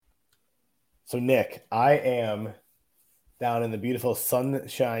So, Nick, I am down in the beautiful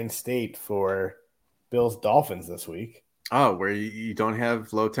Sunshine State for Bills Dolphins this week. Oh, where you don't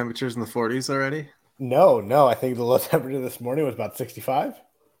have low temperatures in the 40s already? No, I think the low temperature this morning was about 65.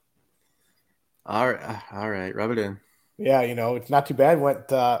 All right, rub it in. Yeah, it's not too bad. Went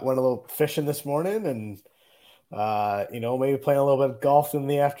a little fishing this morning and maybe playing a little bit of golf in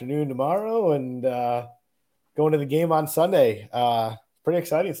the afternoon tomorrow and going to the game on Sunday. Pretty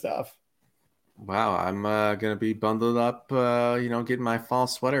exciting stuff. Wow, I'm gonna be bundled up, getting my fall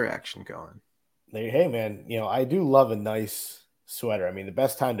sweater action going, Hey man, I do love a nice sweater. I mean, the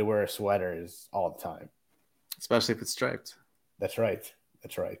best time to wear a sweater is all the time. especially if it's striped. That's right.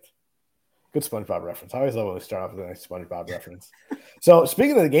 That's right. Good SpongeBob reference. I always love when we start off with a nice SpongeBob reference. So,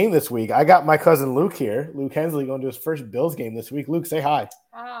 speaking of the game this week, I got my cousin Luke here. Luke Hensley going to his first Bills game this week. Luke, say hi.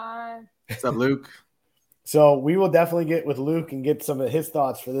 Hi. What's up, Luke? So, we will definitely get with Luke and get some of his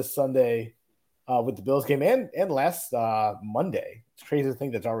thoughts for this Sunday with the Bills game and last Monday. It's crazy to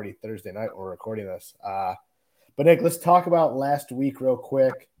think that's already Thursday night when we're recording this. But, Nick, let's talk about last week real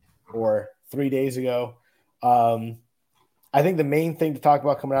quick, or 3 days ago. I think the main thing to talk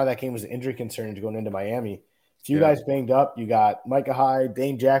about coming out of that game was the injury concerns going into Miami. Few guys banged up. You got Micah Hyde,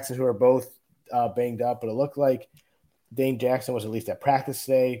 Dane Jackson, who are both banged up, but it looked like Dane Jackson was at least at practice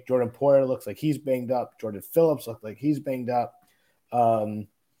today. Jordan Poyer looks like he's banged up. Jordan Phillips looked like he's banged up. A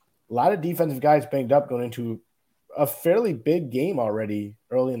lot of defensive guys banged up going into a fairly big game already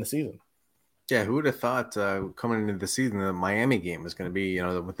early in the season. Yeah, who would have thought coming into the season the Miami game was going to be,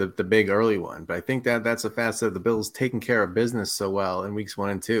 with the big early one? But I think that's a facet of the Bills taking care of business so well in weeks 1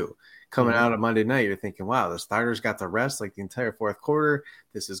 and 2. Coming out of Monday night, you're thinking, wow, the starters got the rest like the entire fourth quarter.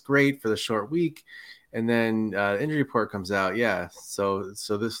 This is great for the short week. And then injury report comes out. Yeah, so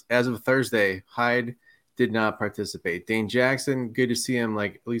this as of Thursday, Hyde did not participate. Dane Jackson, good to see him,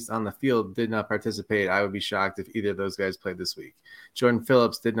 like at least on the field, did not participate. I would be shocked if either of those guys played this week. Jordan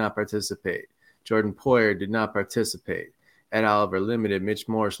Phillips did not participate. Jordan Poyer did not participate. Ed Oliver limited. Mitch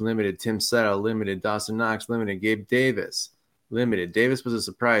Morse limited. Tim Settle limited. Dawson Knox limited. Gabe Davis limited. Davis was a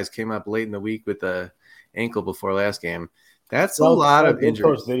surprise. Came up late in the week with the ankle before last game. That's a lot of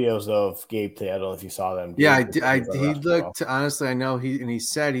injuries. Post videos of Gabe today. I don't know if you saw them. Yeah, he well. looked, honestly, I know he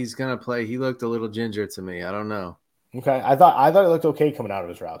said he's going to play. He looked a little ginger to me. I don't know. Okay. I thought it looked okay coming out of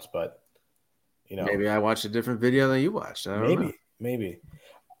his routes, but maybe I watched a different video than you watched. I don't know. Maybe.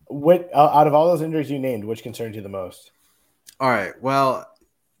 What out of all those injuries you named, which concerns you the most? All right. Well,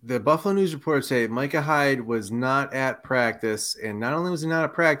 the Buffalo News reports say Micah Hyde was not at practice, and not only was he not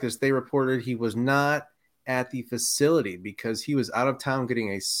at practice, they reported he was not at the facility because he was out of town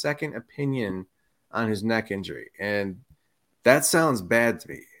getting a second opinion on his neck injury, and that sounds bad to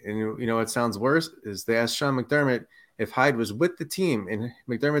me. And what sounds worse is they asked Sean McDermott if Hyde was with the team, and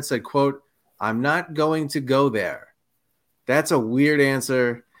McDermott said, "quote I'm not going to go there." That's a weird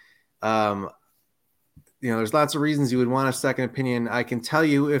answer. There's lots of reasons you would want a second opinion. I can tell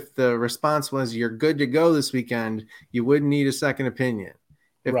you if the response was you're good to go this weekend, you wouldn't need a second opinion.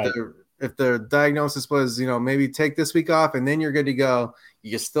 If the diagnosis was, maybe take this week off and then you're good to go,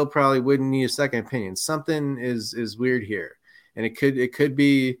 you still probably wouldn't need a second opinion. Something is weird here. And it could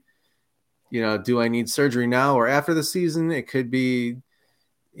be, do I need surgery now or after the season? It could be,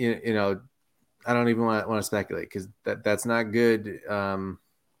 I don't even want to speculate because that's not good.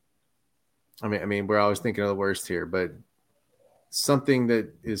 I mean, we're always thinking of the worst here, but something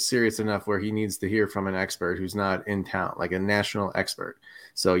that is serious enough where he needs to hear from an expert who's not in town, like a national expert.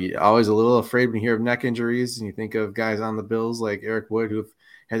 So you're always a little afraid when you hear of neck injuries and you think of guys on the Bills like Eric Wood who've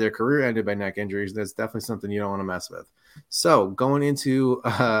had their career ended by neck injuries. That's definitely something you don't want to mess with. So going into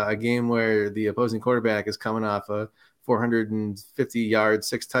a game where the opposing quarterback is coming off a 450-yard,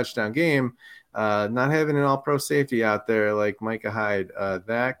 6-touchdown game, not having an all-pro safety out there like Micah Hyde,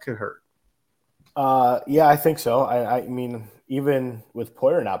 that could hurt. Yeah, I think so. I mean, even with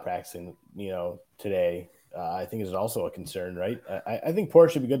Poyer not practicing, today, I think is also a concern, right? I think Poyer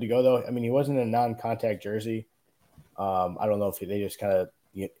should be good to go, though. I mean, he wasn't in a non-contact jersey. I don't know if they just kind of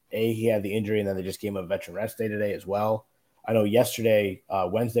he had the injury and then they just gave him a veteran rest day today as well. I know yesterday,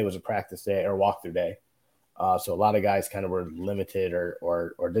 Wednesday was a practice day or walkthrough day, so a lot of guys kind of were limited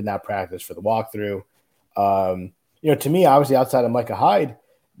or did not practice for the walkthrough. To me, obviously, outside of Micah Hyde,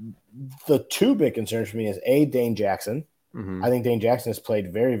 the two big concerns for me is Dane Jackson. Mm-hmm. I think Dane Jackson has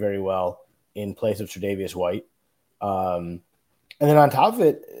played very, very well in place of Tre'Davious White. And then on top of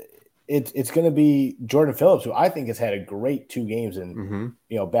it, it's going to be Jordan Phillips, who I think has had a great 2 games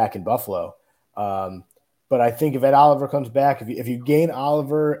back in Buffalo. But I think if Ed Oliver comes back, if you gain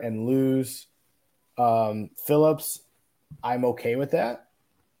Oliver and lose Phillips, I'm okay with that.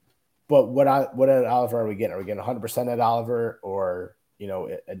 But what at Oliver are we getting? Are we getting 100% at Oliver, or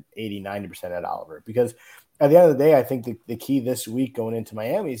 80, 90% at Oliver? Because at the end of the day, I think the key this week going into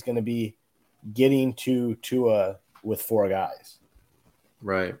Miami is going to be getting to Tua with 4 guys.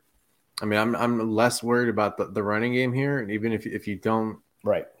 Right. I mean, I'm less worried about the running game here, and even if you don't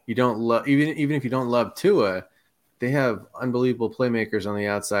love even if you don't love Tua, they have unbelievable playmakers on the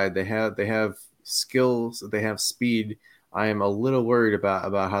outside. They have skills. They have speed. I am a little worried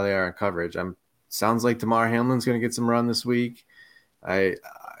about how they are in coverage. Sounds like Damar Hamlin's going to get some run this week.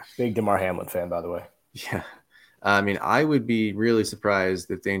 Big Damar Hamlin fan, by the way. Yeah. I mean, I would be really surprised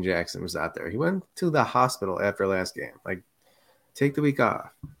if Dane Jackson was out there. He went to the hospital after last game. Like, take the week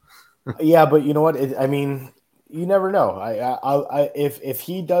off. Yeah, but you know what? I mean, you never know. If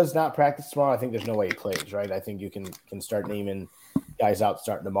he does not practice tomorrow, I think there's no way he plays, right? I think you can start naming guys out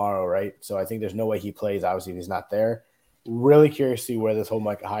starting tomorrow, right? So I think there's no way he plays, obviously, if he's not there. Really curious to see where this whole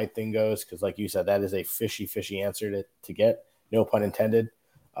Micah Hyde thing goes, because like you said, that is a fishy answer to get. No pun intended.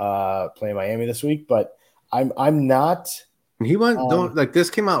 Playing Miami this week, but I'm not. He went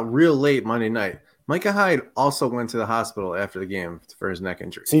this came out real late Monday night. Micah Hyde also went to the hospital after the game for his neck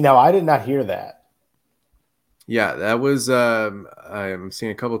injury. See, now I did not hear that. Yeah, that was. I'm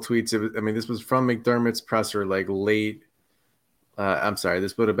seeing a couple tweets. This was from McDermott's presser, like late. I'm sorry,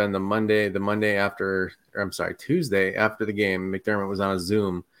 this would have been the Monday after, or I'm sorry, Tuesday after the game. McDermott was on a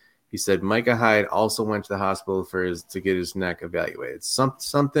Zoom. He said Micah Hyde also went to the hospital to get his neck evaluated.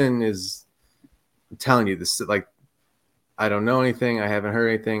 Something is. I'm telling you this. Like, I don't know anything. I haven't heard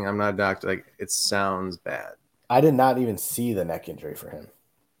anything. I'm not a doctor. Like, it sounds bad. I did not even see the neck injury for him.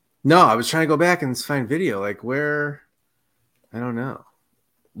 No, I was trying to go back and find video. Like, where? I don't know.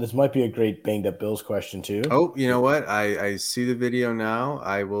 This might be a great banged up Bills question too. Oh, you know what? I see the video now.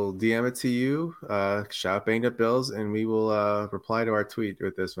 I will DM it to you. Shout banged up Bills, and we will reply to our tweet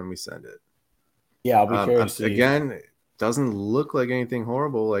with this when we send it. Yeah, I'll be curious. Again, it doesn't look like anything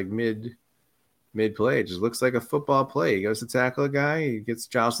horrible. Like mid play, it just looks like a football play. He goes to tackle a guy, he gets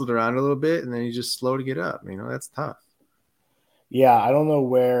jostled around a little bit, and then he's just slow to get up. That's tough. Yeah, I don't know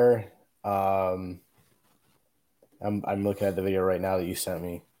where. I'm looking at the video right now that you sent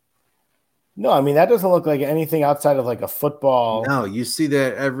me. No, I mean that doesn't look like anything outside of like a football. No, you see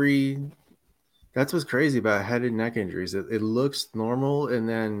that that's what's crazy about head and neck injuries. It looks normal, and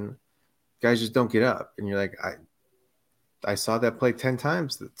then guys just don't get up, and you're like, I saw that play 10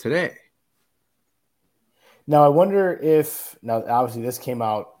 times today. Now I wonder if obviously this came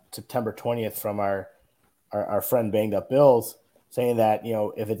out September 20th from our friend Banged Up Bills saying that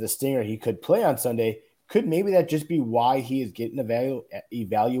if it's a stinger he could play on Sunday. Could maybe that just be why he is getting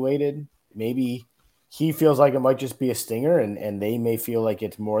evaluated? Maybe he feels like it might just be a stinger, and they may feel like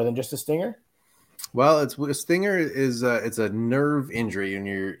it's more than just a stinger. Well, a stinger is it's a nerve injury, and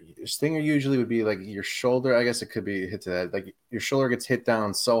your stinger usually would be like your shoulder. I guess it could be hit to that. Like your shoulder gets hit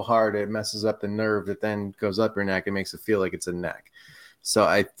down so hard it messes up the nerve that then goes up your neck and makes it feel like it's a neck. So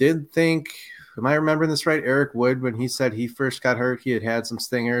I did think. Am I remembering this right? Eric Wood, when he said he first got hurt, he had some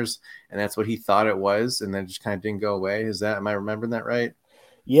stingers, and that's what he thought it was, and then just kind of didn't go away. Am I remembering that right?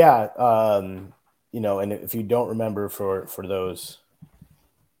 Yeah. And if you don't remember, for those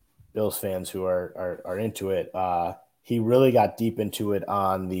Bills fans who are into it, he really got deep into it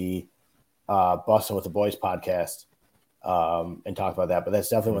on the Bustin' with the Boys podcast and talked about that. But that's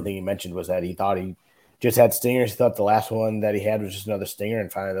definitely one thing he mentioned, was that he thought he just had stingers. He thought the last one that he had was just another stinger,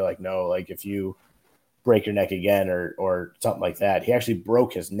 and finally they're like, no, like if you break your neck again or something like that. He actually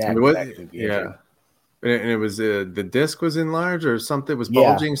broke his neck. Yeah. And it was the disc was enlarged or something was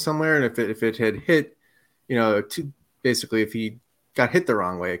bulging somewhere, and if it had hit, basically if he got hit the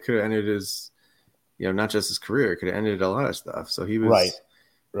wrong way, it could have ended his, not just his career, it could have ended a lot of stuff. So he was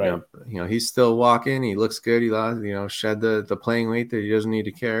right. He's still walking. He looks good. He lost, shed the playing weight that he doesn't need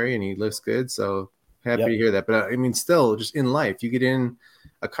to carry, and he looks good. So happy to hear that. But still, just in life, you get in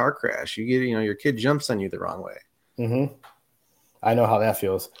a car crash, you get, your kid jumps on you the wrong way. Mm-hmm. I know how that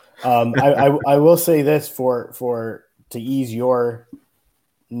feels. I will say this to ease your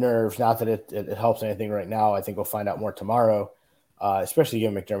nerves, not that it helps anything right now. I think we'll find out more tomorrow, especially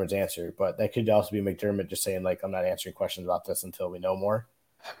given McDermott's answer. But that could also be McDermott just saying, like, I'm not answering questions about this until we know more.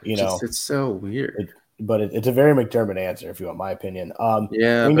 It's so weird. But it's a very McDermott answer, if you want my opinion.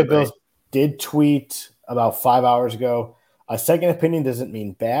 The Bills did tweet about 5 hours ago. A second opinion doesn't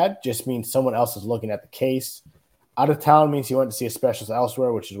mean bad, just means someone else is looking at the case. Out of town means he went to see a specialist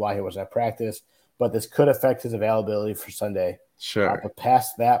elsewhere, which is why he wasn't at practice. But this could affect his availability for Sunday. Sure. But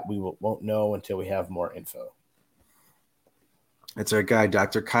past that, we won't know until we have more info. It's our guy,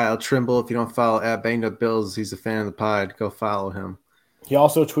 Dr. Kyle Trimble. If you don't follow at Banged Up Bills, he's a fan of the pod. Go follow him. He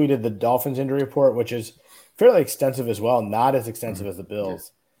also tweeted the Dolphins injury report, which is fairly extensive as well, not as extensive as the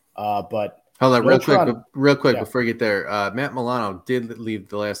Bills. But hold on, real quick yeah. before you get there. Matt Milano did leave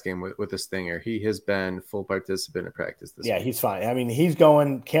the last game with a stinger. He has been full participant in practice this week. He's fine. I mean, he's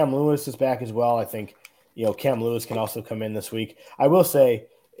going. Cam Lewis is back as well. I think Cam Lewis can also come in this week. I will say,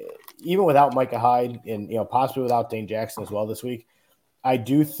 even without Micah Hyde and possibly without Dane Jackson as well this week, I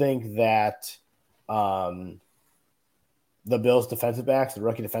do think that the Bills defensive backs, the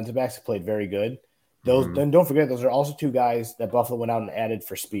rookie defensive backs, played very good. Then don't forget, those are also two guys that Buffalo went out and added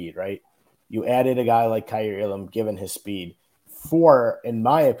for speed, right? You added a guy like Kyer Elam, given his speed, in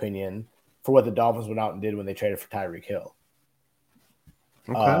my opinion, for what the Dolphins went out and did when they traded for Tyreek Hill.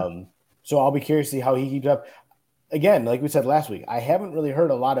 Okay. So I'll be curious to see how he keeps up. Again, like we said last week, I haven't really heard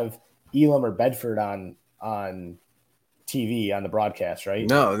a lot of Elam or Bedford on TV, on the broadcast, right?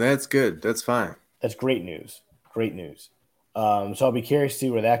 No, that's good. That's fine. That's great news. Great news. So I'll be curious to see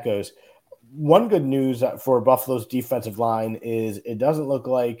where that goes. One good news for Buffalo's defensive line is it doesn't look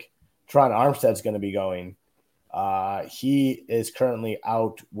like Teron Armstead's going to be going. He is currently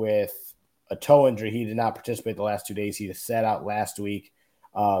out with a toe injury. He did not participate the last 2 days. He sat out last week.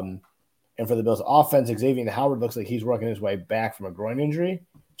 And for the Bills offense, Xavier Howard looks like he's working his way back from a groin injury.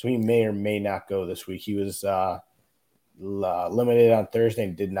 So he may or may not go this week. He was limited on Thursday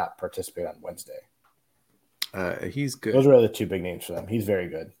and did not participate on Wednesday. He's good. Those are the two big names for them. He's very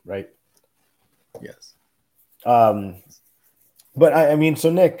good, right? Yes. But I mean, so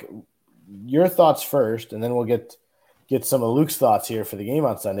Nick, your thoughts first, and then we'll get some of Luke's thoughts here for the game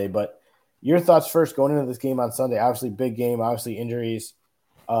on Sunday. But your thoughts first going into this game on Sunday. Obviously, big game. Obviously, injuries.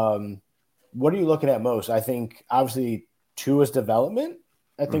 What are you looking at most? I think obviously Tua's development.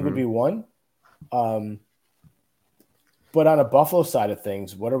 I think would be one. But on a Buffalo side of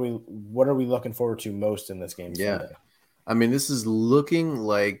things, what are we looking forward to most in this game Sunday? I mean, this is looking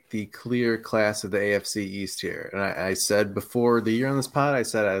like the clear class of the AFC East here. And I said before the year on this pod, I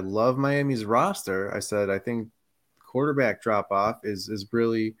said I love Miami's roster. I said I think quarterback drop off is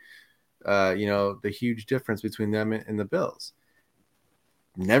really, the huge difference between them and the Bills.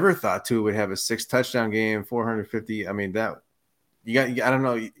 Never thought Tua would have a 6 touchdown game, 450. I mean, that I don't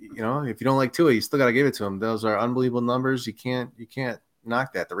know. If you don't like Tua, you still got to give it to him. Those are unbelievable numbers. You can't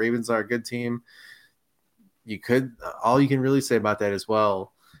knock that. The Ravens are a good team. All you can really say about that as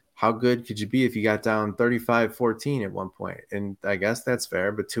well, how good could you be if you got down 35-14 at one point? And I guess that's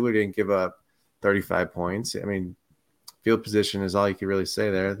fair, but Tua didn't give up 35 points. I mean, field position is all you can really say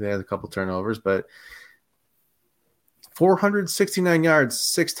there. They had a couple turnovers, but 469 yards,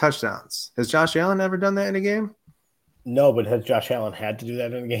 6 touchdowns. Has Josh Allen ever done that in a game? No, but has Josh Allen had to do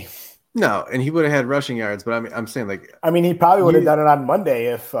that in a game? No, and he would have had rushing yards, but I'm saying he probably would have done it on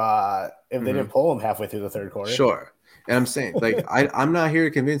Monday if they didn't pull him halfway through the third quarter. Sure. And I'm saying I'm not here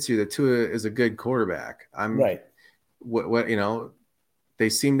to convince you that Tua is a good quarterback. I'm right. They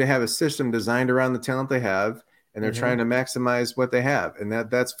seem to have a system designed around the talent they have, and they're trying to maximize what they have, and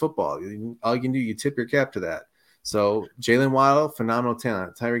that's football. All you can do, you tip your cap to that. So Jalen Waddle, phenomenal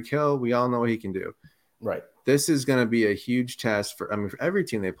talent. Tyreek Hill, we all know what he can do. Right. This is going to be a huge test for every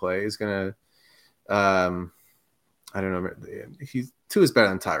team they play is going to, I don't know. Tua is better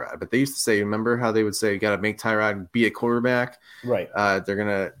than Tyrod, but they used to say, remember how they would say, you got to make Tyrod be a quarterback. Right. They're going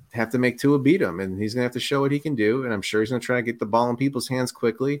to have to make Tua beat him, and he's going to have to show what he can do. And I'm sure he's going to try to get the ball in people's hands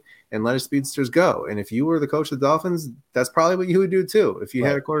quickly and let his speedsters go. And if you were the coach of the Dolphins, that's probably what you would do too. If you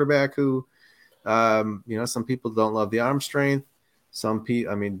had a quarterback who, some people don't love the arm strength. Some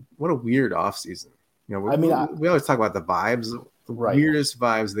people, what a weird offseason. We always talk about the vibes, the weirdest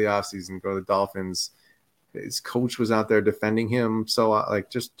vibes of the offseason. Go to the Dolphins. His coach was out there defending him. So,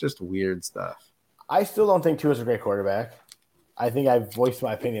 just weird stuff. I still don't think Tua's a great quarterback. I think I've voiced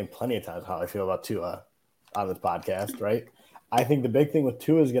my opinion plenty of times how I feel about Tua on this podcast, right? I think the big thing with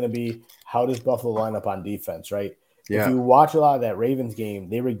Tua is going to be how does Buffalo line up on defense, right? Yeah. If you watch a lot of that Ravens game,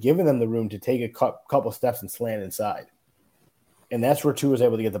 they were giving them the room to take a couple steps and slant inside. And that's where Tua was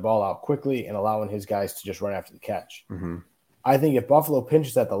able to get the ball out quickly and allowing his guys to just run after the catch. I think if Buffalo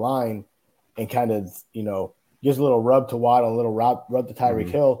pinches at the line and kind of, gives a little rub to Waddle, a little rub to Tyreek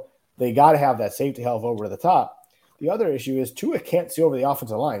Hill, they got to have that safety help over the top. The other issue is Tua can't see over the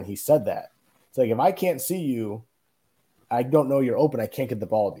offensive line. He said that. It's like, if I can't see you, I don't know you're open. I can't get the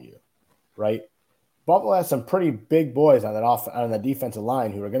ball to you, right? Buffalo has some pretty big boys on the defensive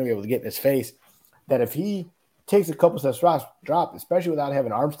line who are going to be able to get in his face that if he takes a couple steps drop, especially without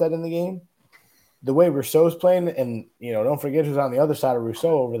having Armstead in the game, the way Rousseau's playing, and don't forget who's on the other side of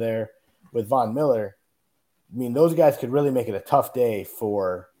Rousseau over there with Von Miller. Those guys could really make it a tough day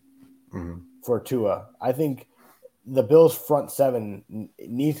for Tua. I think the Bills' front seven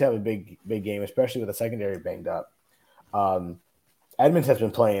needs to have a big game, especially with the secondary banged up. Edmonds has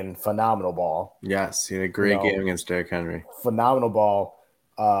been playing phenomenal ball. Yes, he had a great game against Derrick Henry. Phenomenal ball.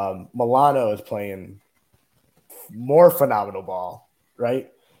 Milano is playing more phenomenal ball,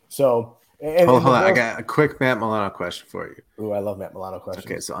 right? So, Hold on. I got a quick Matt Milano question for you. Ooh, I love Matt Milano questions.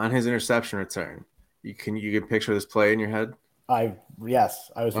 Okay, so on his interception return, you can picture this play in your head? Yes,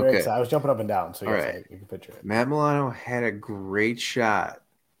 I was very excited. I was jumping up and down, so yes, I can picture it. Matt Milano had a great shot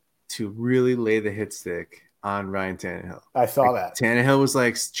to really lay the hit stick on Ryan Tannehill. I saw that. Tannehill was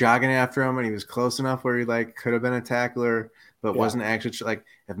like jogging after him, and he was close enough where he like could have been a tackler, but wasn't actually like.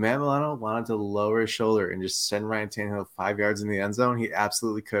 If Matt Milano wanted to lower his shoulder and just send Ryan Tannehill 5 yards in the end zone, he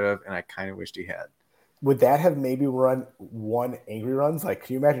absolutely could have, and I kind of wished he had. Would that have maybe run one angry runs? Like,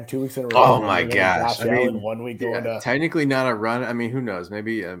 can you imagine 2 weeks in a row? Oh my gosh! Josh Allen 1 week going to technically not a run. I mean, who knows?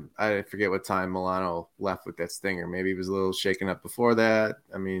 Maybe I forget what time Milano left with that stinger. Maybe he was a little shaken up before that.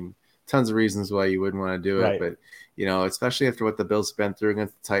 I mean, tons of reasons why you wouldn't want to do it, but especially after what the Bills have been through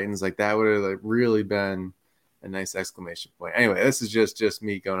against the Titans, like that would have like really been a nice exclamation point. Anyway, this is just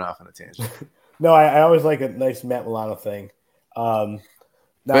me going off on a tangent. No, I always like a nice Matt Milano thing.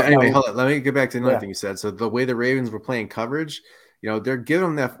 But anyway, hold on. Let me get back to another thing you said. So the way the Ravens were playing coverage, they're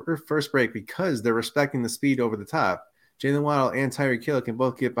giving them that first break because they're respecting the speed over the top. Jalen Waddle and Tyreek Hill can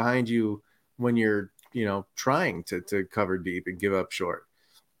both get behind you when you're, trying to cover deep and give up short.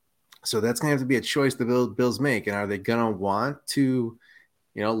 So that's going to have to be a choice the Bills make. And are they going to want to,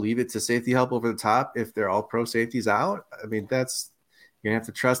 leave it to safety help over the top if they're all pro safeties out? I mean, you're going to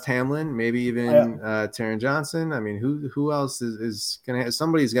have to trust Hamlin, maybe even Taron Johnson. I mean, who else is going to have –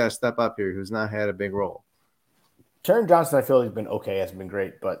 somebody's got to step up here who's not had a big role. Taron Johnson, I feel, has been okay, hasn't been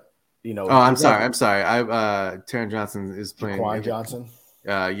great, but, I'm sorry. Taron Johnson is playing – Jaquan Johnson?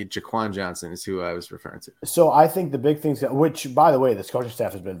 Jaquan Johnson is who I was referring to. So I think the big things, which, by the way, the coaching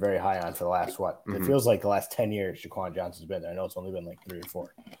staff has been very high on for the last, it feels like the last 10 years Jaquan Johnson's been there. I know it's only been like 3 or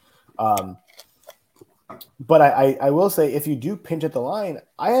 4. But I will say, if you do pinch at the line,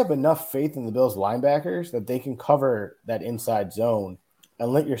 I have enough faith in the Bills linebackers that they can cover that inside zone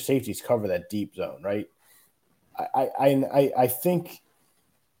and let your safeties cover that deep zone, right? I think,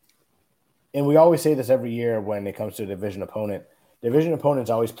 and we always say this every year when it comes to a division opponent, division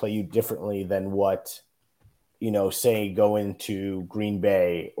opponents always play you differently than what, say go into Green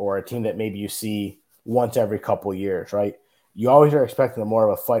Bay or a team that maybe you see once every couple years, right? You always are expecting more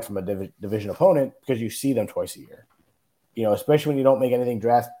of a fight from a division opponent because you see them twice a year. Especially when you don't make any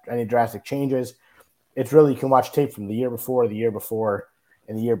drastic changes. It's really, you can watch tape from the year before, and the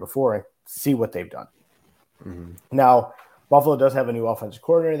year before, and see what they've done. Mm-hmm. Now, Buffalo does have a new offensive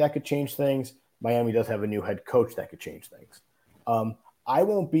coordinator that could change things. Miami does have a new head coach that could change things. I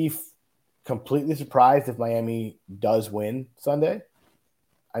won't be completely surprised if Miami does win Sunday.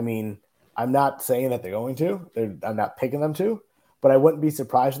 I mean, I'm not saying that they're going to. I'm not picking them to. But I wouldn't be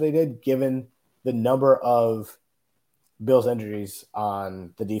surprised if they did, given the number of Bills injuries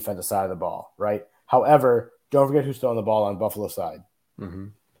on the defensive side of the ball, right? However, don't forget who's throwing the ball on Buffalo's side. Mm-hmm.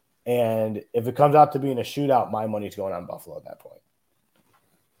 And if it comes out to being a shootout, my money's going on Buffalo at that point.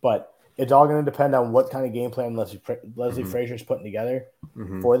 But it's all going to depend on what kind of game plan Leslie Frazier's putting together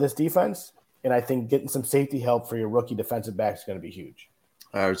for this defense. And I think getting some safety help for your rookie defensive back is going to be huge.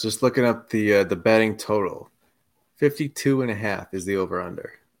 I was just looking up the betting total. 52.5 is the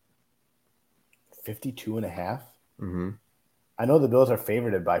over-under. 52.5? Mm-hmm. I know the Bills are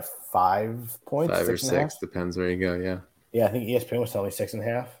favored by 5 points. 5 or 6, depends where you go, yeah. Yeah, I think ESPN was telling me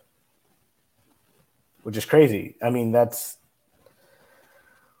 6.5, which is crazy. I mean, that's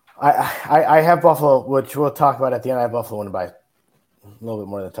 – I have Buffalo, which we'll talk about at the end. I have Buffalo winning by a little bit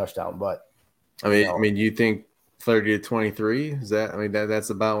more than a touchdown, but – I mean, you think 30-23? Is that? I mean, that's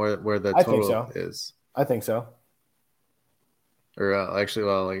about where the total is. I think so. Or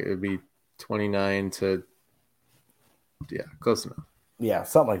actually, it would be 29 to, close enough. Yeah,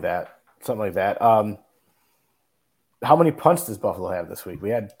 something like that. How many punts does Buffalo have this week? We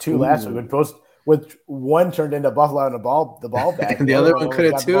had 2 last week, with one turned into Buffalo and the ball back. And the other one could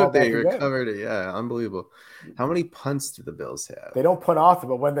have 2 if they recovered it. Yeah, unbelievable. How many punts do the Bills have? They don't punt often,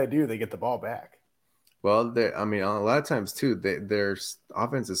 but when they do, they get the ball back. Well, a lot of times too, their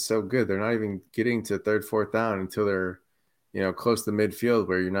offense is so good, they're not even getting to 3rd, 4th down until they're, close to midfield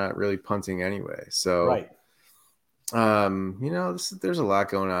where you're not really punting anyway. So, right. There's a lot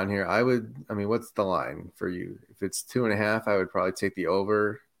going on here. What's the line for you? If it's 2.5, I would probably take the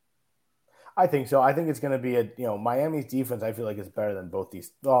over. I think so. I think it's going to be Miami's defense. I feel like is better than both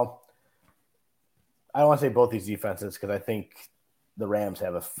these. Well, I don't want to say both these defenses because I think the Rams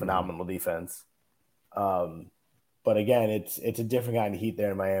have a phenomenal defense. But again, it's a different kind of heat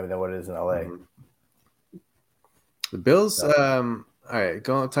there in Miami than what it is in LA. Mm-hmm. The Bills, all right,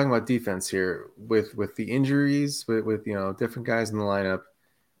 talking about defense here with the injuries, with different guys in the lineup.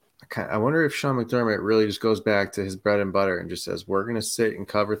 I wonder if Sean McDermott really just goes back to his bread and butter and just says, we're going to sit and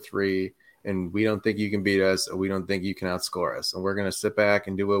cover 3, and we don't think you can beat us, and we don't think you can outscore us, and we're going to sit back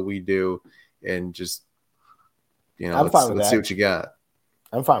and do what we do, and just let's see what you got.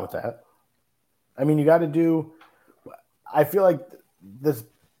 I'm fine with that. I mean, you got to do. I feel like this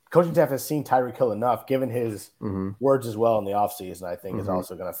coaching staff has seen Tyreek Hill enough, given his words as well in the offseason, I think is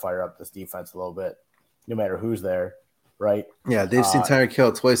also going to fire up this defense a little bit, no matter who's there, right? Yeah, they've seen Tyreek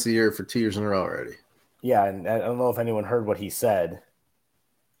Hill twice a year for 2 years in a row already. Yeah, and I don't know if anyone heard what he said.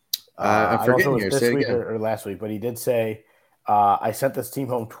 I'm forgetting here. This week or last week, but he did say, I sent this team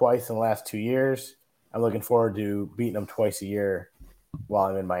home twice in the last 2 years. I'm looking forward to beating them twice a year while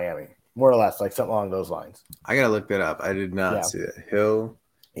I'm in Miami. More or less, like something along those lines. I got to look that up. I did not see that. Hill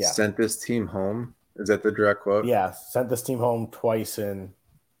sent this team home. Is that the direct quote? Yeah, sent this team home twice in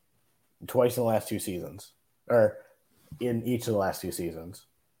the last 2 seasons. Or in each of the last 2 seasons.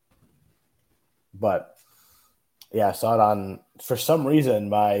 But yeah, I saw it on, for some reason,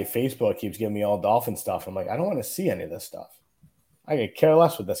 my Facebook keeps giving me all Dolphin stuff. I'm like, I don't want to see any of this stuff. I could care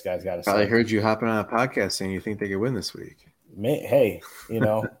less what this guy's got to say. I heard you hopping on a podcast saying you think they could win this week. Hey,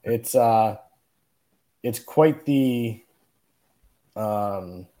 it's quite the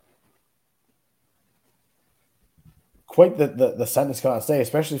the sentence going to say,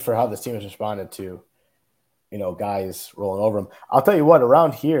 especially for how this team has responded to guys rolling over them. I'll tell you what,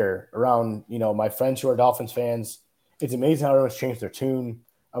 around here, my friends who are Dolphins fans, it's amazing how everyone's changed their tune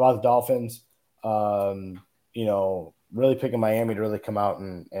about the Dolphins. Really picking Miami to really come out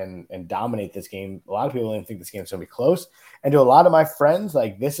and dominate this game. A lot of people don't even think this game's going to be close. And to a lot of my friends,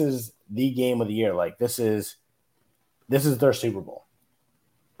 like, this is the game of the year. Like, this is their Super Bowl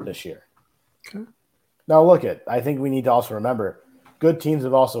this year. Okay. Now, I think we need to also remember, good teams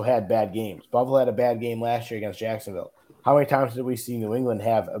have also had bad games. Buffalo had a bad game last year against Jacksonville. How many times did we see New England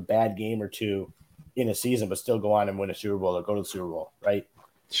have a bad game or two in a season but still go on and win a Super Bowl or go to the Super Bowl, right?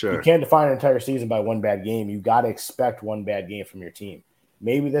 Sure. You can't define an entire season by one bad game. You got to expect one bad game from your team.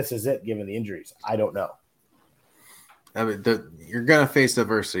 Maybe this is it, given the injuries. I don't know. I mean, you're gonna face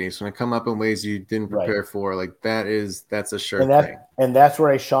adversity. It's gonna come up in ways you didn't prepare for. Like that's a sure thing. And that's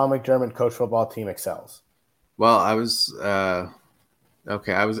where a Sean McDermott coach football team excels. Well, I was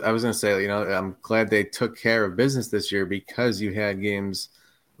okay. I was gonna say, I'm glad they took care of business this year, because you had games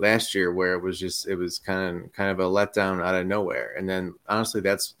last year where it was kind of a letdown out of nowhere. And then honestly,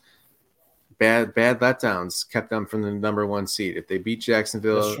 that's bad letdowns kept them from the number 1 seed. If they beat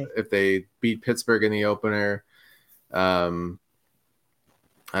Jacksonville, if they beat Pittsburgh in the opener, I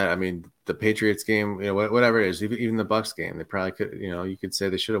mean, the Patriots game, whatever it is, even the Bucs game, they probably could, you could say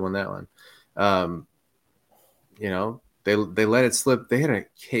they should have won that one. They let it slip. They had a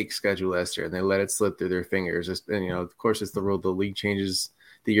cake schedule last year, and they let it slip through their fingers. And of course, it's the rule. The league changes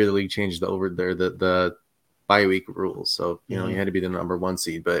the year the league changes the bye week rules. So you had to be the number 1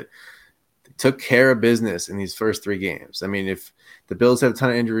 seed, but they took care of business in these first 3 games. I mean, if the Bills have a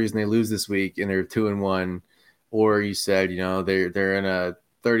ton of injuries and they lose this week and they're 2-1, or you said they're in a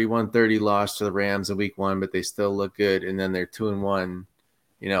 31-30 loss to the Rams in week 1, but they still look good, and then they're 2-1,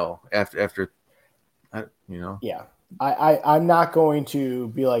 after. Yeah. I'm not going to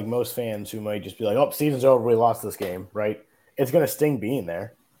be like most fans who might just be like, oh, season's over, we lost this game, right? It's going to sting being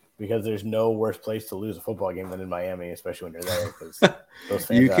there, because there's no worse place to lose a football game than in Miami, especially when you're there. Because those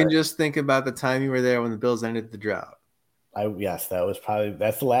fans you can just think about the time you were there when the Bills ended the drought. Yes,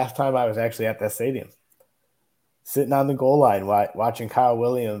 that's the last time I was actually at that stadium, sitting on the goal line, watching Kyle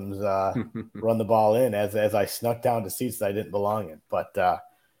Williams run the ball in as I snuck down to seats that I didn't belong in. But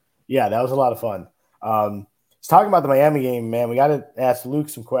yeah, that was a lot of fun. Let's talk about the Miami game, man. We got to ask Luke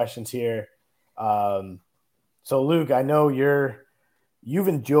some questions here. So, Luke, I know you've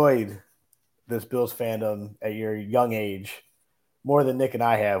enjoyed this Bills fandom at your young age more than Nick and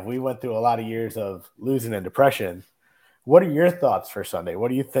I have. We went through a lot of years of losing and depression. What are your thoughts for Sunday? What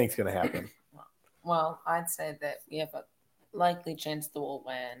do you think is going to happen? Well, I'd say that we have a likely chance that we'll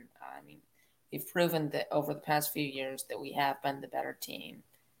win. I mean, we've proven that over the past few years that we have been the better team.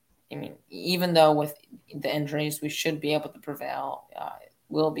 I mean, even though with the injuries, we should be able to prevail. It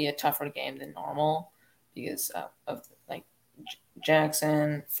will be a tougher game than normal because of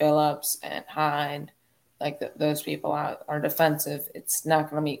Jackson, Phillips, and Hyde. Those people are defensive. It's not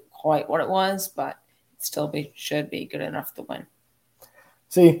going to be quite what it was, but it still should be good enough to win.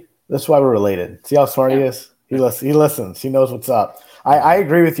 See, that's why we're related. See how smart he is? He listens. He knows what's up. I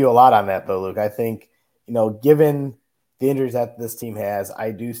agree with you a lot on that, though, Luke. I think, given the injuries that this team has,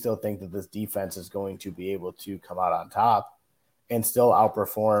 I do still think that this defense is going to be able to come out on top and still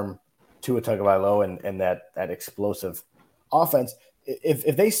outperform Tua Tagovailoa and that explosive offense.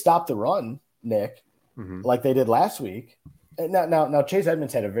 If they stop the run, Nick, like they did last week. Now Chase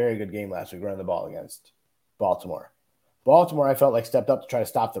Edmonds had a very good game last week running the ball against Baltimore. Baltimore, I felt like stepped up to try to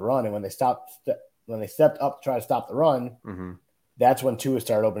stop the run, and when they stepped up to try to stop the run, that's when Tua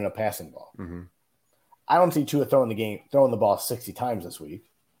started opening up passing the ball. I don't see Tua throwing the ball 60 times this week.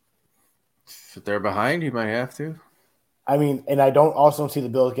 If they're behind, you might have to. I mean, and I don't see the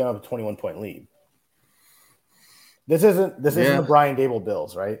Bills getting up a 21-point lead. This isn't the Brian Dable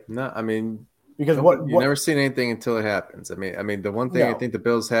Bills, right? No, I mean, because you never seen anything until it happens. I mean, the one thing I think the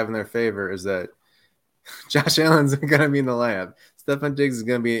Bills have in their favor is that Josh Allen's going to be in the lineup. Stephon Diggs is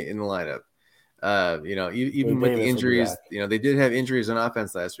going to be in the lineup. Even with the injuries, they did have injuries on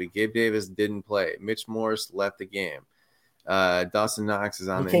offense last week. Gabe Davis didn't play. Mitch Morse left the game. Dawson Knox is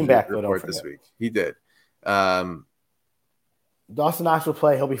on the injury report this week. He did. Dawson Knox will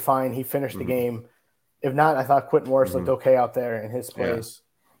play. He'll be fine. He finished the game. If not, I thought Quentin Morris looked okay out there in his place.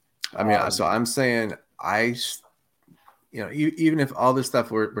 Yeah. I mean, so I'm saying even if all this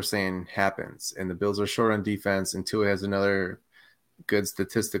stuff we're saying happens and the Bills are short on defense and Tua has another good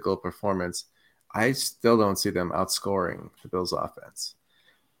statistical performance, I still don't see them outscoring the Bills offense.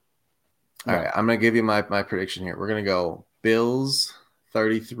 All right, I'm going to give you my prediction here. We're going to go Bills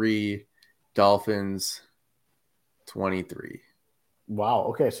 33, Dolphins 23. Wow.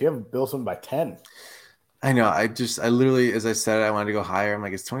 Okay, so you have Bills win by 10. I know. I literally, as I said, I wanted to go higher. I'm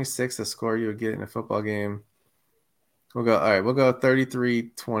like, it's 26 the score you would get in a football game. We'll go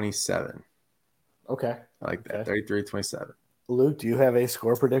 33-27. Okay. I like that. 33-27. Luke, do you have a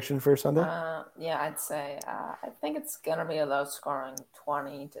score prediction for Sunday? Yeah, I'd say I think it's going to be a low scoring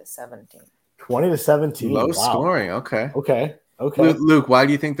 20-17. 20-17. Low scoring. Okay. Luke, why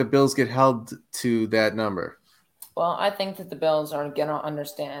do you think the Bills get held to that number? Well, I think that the Bills are going to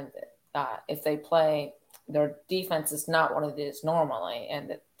understand that if they play, their defense is not what it is normally, and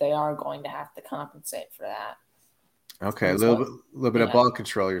that they are going to have to compensate for that. Okay, a little bit of ball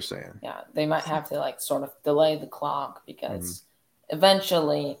control, you're saying. Yeah, they might have to sort of delay the clock because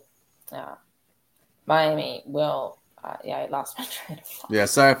eventually Miami will I lost my train of thought. Yeah,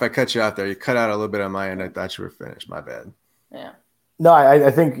 sorry if I cut you out there. You cut out a little bit on my end. I thought you were finished. My bad. Yeah. No,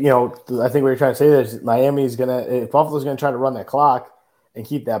 I think I think what you're trying to say is Miami's if Buffalo's gonna try to run that clock and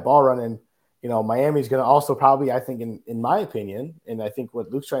keep that ball running, Miami's gonna also probably, I think, in my opinion, and I think what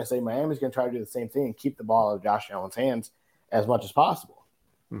Luke's trying to say, Miami's gonna try to do the same thing and keep the ball out of Josh Allen's hands as much as possible.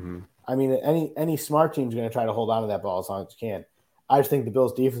 I mean, any smart team's gonna try to hold on to that ball as long as you can. I just think the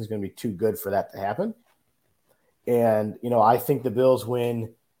Bills' defense is gonna be too good for that to happen. And I think the Bills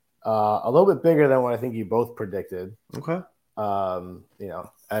win a little bit bigger than what I think you both predicted. Okay.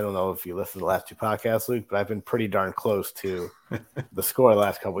 I don't know if you listened to the last two podcasts, Luke, but I've been pretty darn close to the score the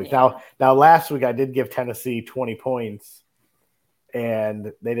last couple weeks. Now last week I did give Tennessee 20 points,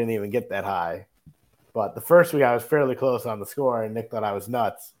 and they didn't even get that high. But the first week I was fairly close on the score, and Nick thought I was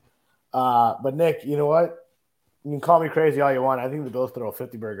nuts. But Nick, you know what? You can call me crazy all you want. I think the Bills throw a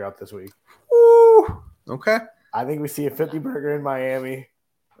 50 burger up this week. Ooh, okay. I think we see a 50 burger in Miami.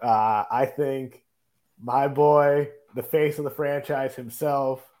 I think my boy, the face of the franchise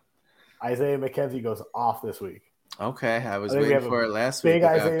himself, Isaiah McKenzie, goes off this week. Okay, I was waiting for it last week. Big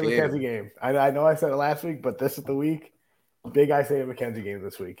Isaiah McKenzie game. I know I said it last week, but this is the week. Big Isaiah McKenzie game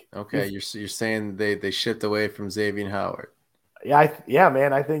this week. Okay, you're saying they shipped away from Xavier Howard. Yeah,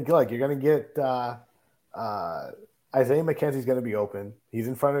 man. I think you're going to get Isaiah McKenzie's going to be open. He's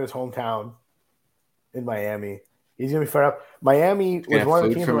in front of his hometown in Miami. He's going to be fired up. Miami was one of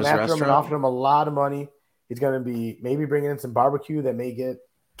the teams that went after him and offered him a lot of money. He's going to be maybe bringing in some barbecue that may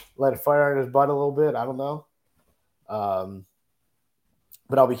let it fire under his butt a little bit. I don't know.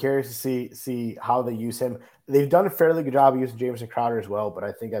 But I'll be curious to see how they use him. They've done a fairly good job of using Jameson Crowder as well, but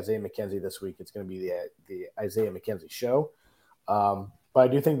I think Isaiah McKenzie this week, it's going to be the Isaiah McKenzie show. But I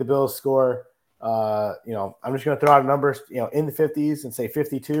do think the Bills score, I'm just going to throw out numbers, in the 50s and say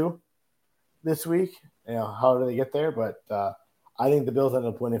 52 this week. How do they get there? But I think the Bills end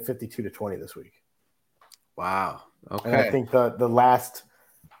up winning 52-20 this week. Wow. Okay. And I think the last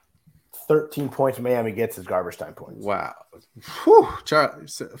 13 points Miami gets is garbage time points. Wow. Whew. Charlie,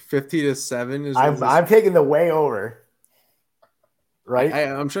 50-7 is. I'm taking the way over. Right.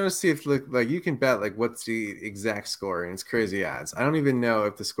 I'm trying to see if you can bet what's the exact score, and it's crazy odds. I don't even know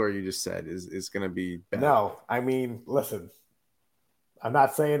if the score you just said is going to be bad. No, I mean, listen. I'm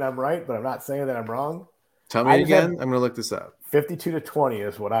not saying I'm right, but I'm not saying that I'm wrong. Tell me again. I'm going to look this up. 52-20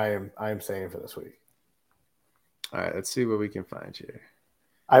 is what I am saying for this week. All right, let's see what we can find here.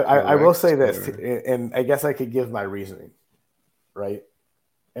 I will say Correct this, score. and I guess I could give my reasoning, right?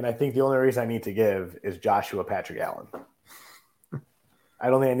 And I think the only reason I need to give is Joshua Patrick Allen. I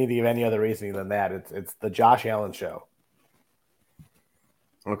don't think I need to give any other reasoning than that. It's the Josh Allen show.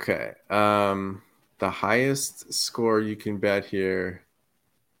 Okay. The highest score you can bet here,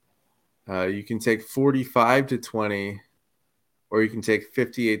 you can take 45-20, or you can take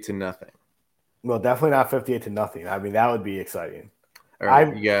 58-0. Well, definitely not 58-0. I mean, that would be exciting. All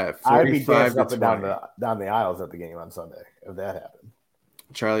right, you got I'd be 45 dancing to up and 20. down the aisles at the game on Sunday if that happened.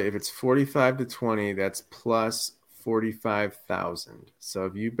 Charlie, if it's 45-20, that's plus 45,000. So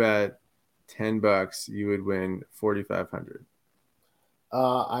if you bet $10, you would win 4,500.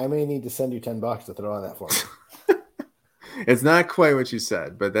 I may need to send you $10 to throw on that for me. It's not quite what you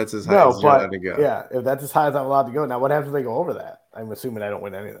said, but that's as high No, as you're allowed to but go. yeah, if that's as high as I'm allowed to go. Now, what happens if they go over that? I'm assuming I don't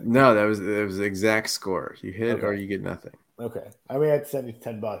win anything. No, that was the exact score. You hit or Okay. you get nothing. Okay, I may have to send you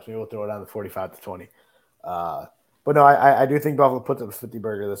 $10. Maybe we'll throw it on the 45-20. But no, I do think Buffalo puts up a 50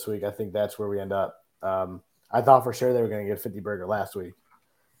 burger this week. I think that's where we end up. I thought for sure they were going to get a 50 burger last week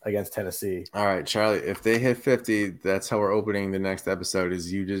against Tennessee. All right, Charlie, if they hit 50, that's how we're opening the next episode,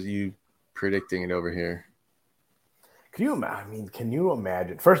 is you predicting it over here. Can you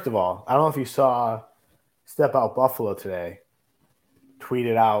imagine? First of all, I don't know if you saw Step Out Buffalo today,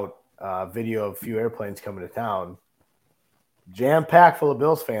 tweeted out a video of a few airplanes coming to town. Jam-packed full of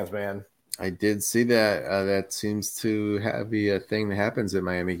Bills fans, man. I did see that. That seems to be a thing that happens at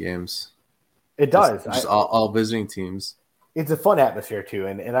Miami games. It does. Just all visiting teams. It's a fun atmosphere, too.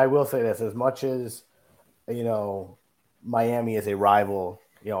 And I will say this, as much as, Miami is a rival,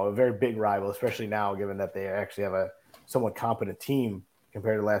 a very big rival, especially now, given that they actually have a somewhat competent team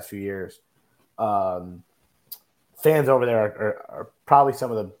compared to the last few years. Fans over there are probably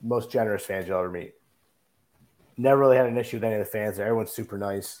some of the most generous fans you'll ever meet. Never really had an issue with any of the fans there. Everyone's super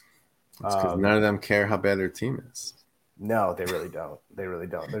nice. Because none of them care how bad their team is. No, they really don't. They really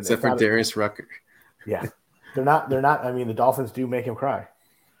don't. Except for Darius Rucker. Yeah. They're not. I mean, the Dolphins do make him cry.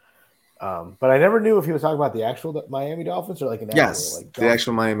 But I never knew if he was talking about the actual Miami Dolphins or like an actual, yes, the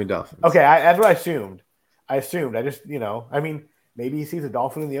actual Miami Dolphins. Okay, that's what I assumed. I just, I mean, maybe he sees a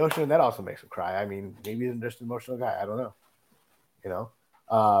dolphin in the ocean and that also makes him cry. I mean, maybe he's just an emotional guy. I don't know.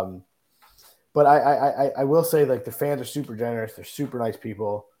 But I will say, like, the fans are super generous. They're super nice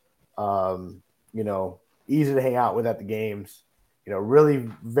people. Easy to hang out with at the games. Really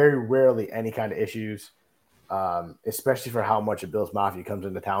very rarely any kind of issues. Especially for how much a Bills Mafia comes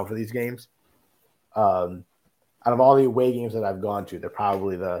into town for these games. Out of all the away games that I've gone to, they're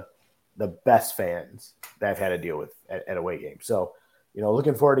probably the best fans that I've had to deal with at away games. So,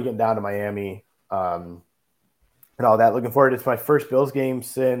 looking forward to getting down to Miami and all that. Looking forward. It's my first Bills game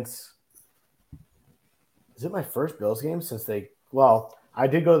since – is it my first Bills game since they – well, I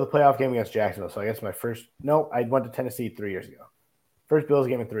did go to the playoff game against Jacksonville, so I guess my first – no, I went to Tennessee 3 years ago. First Bills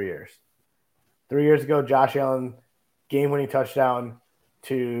game in 3 years. 3 years ago, Josh Allen, game-winning touchdown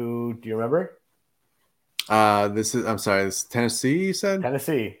to – do you remember? This is Tennessee, you said?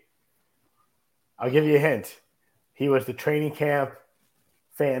 Tennessee. I'll give you a hint. He was the training camp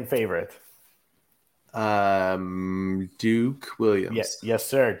fan favorite. Duke Williams. Yes,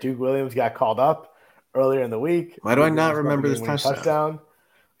 sir. Duke Williams got called up earlier in the week. Why do I not remember this touchdown?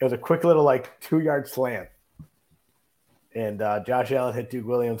 It was a quick little 2-yard slant. And Josh Allen hit Duke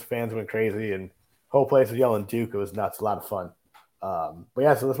Williams. Fans went crazy, and whole place was yelling Duke. It was nuts. A lot of fun. But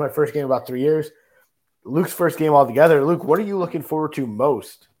yeah, so this is my first game in about 3 years. Luke's first game altogether. Luke, what are you looking forward to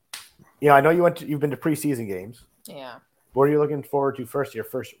most? I know you've been to preseason games. Yeah. What are you looking forward to first? Your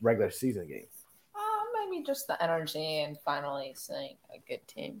first regular season game? Maybe just the energy and finally seeing a good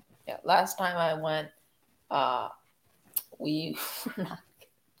team. Yeah. Last time I went, we were not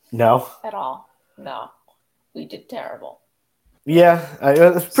No at all. No, we did terrible. Yeah,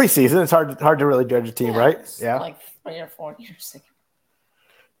 it's preseason. It's hard to really judge a team, right? Yeah, like 3 or 4 years ago.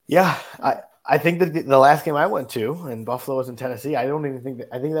 Yeah, I think that the last game I went to, and Buffalo was in Tennessee, I don't even think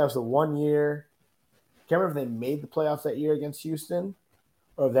 – I think that was the 1 year – I can't remember if they made the playoffs that year against Houston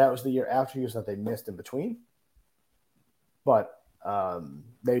or if that was the year after Houston that they missed in between. But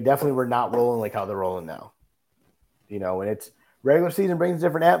they definitely were not rolling like how they're rolling now. And it's – regular season brings a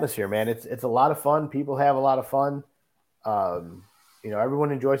different atmosphere, man. It's a lot of fun. People have a lot of fun.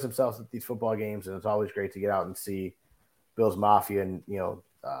 Everyone enjoys themselves at these football games, and it's always great to get out and see Bills Mafia. And,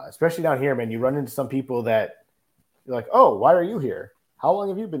 especially down here, man, you run into some people that you're like, oh, why are you here? How long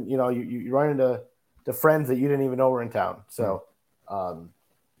have you been? You run into friends that you didn't even know were in town. So a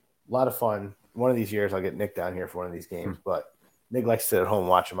lot of fun. One of these years I'll get Nick down here for one of these games, but Nick likes to sit at home and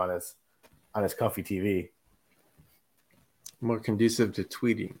watch him on his comfy TV. More conducive to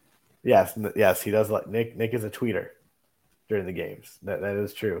tweeting. Yes, he does. Nick is a tweeter during the games. That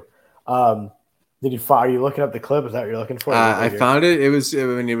is true. Are you looking up the clip? Is that what you're looking for? I found it. It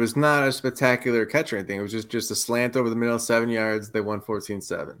was not a spectacular catch or anything. It was just a slant over the middle, 7 yards. They won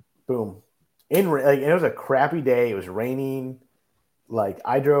 14-7. Boom. It was a crappy day. It was raining.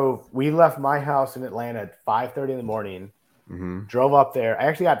 We left my house in Atlanta at 5:30 in the morning. Mm-hmm. Drove up there. I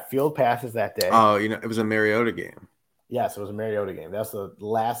actually got field passes that day. Oh, it was a Mariota game. Yes, it was a Mariota game. That's the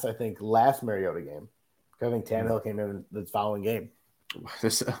last Mariota game. I think Tannehill came in the following game.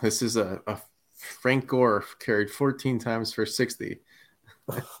 This is a Frank Gore carried 14 times for 60.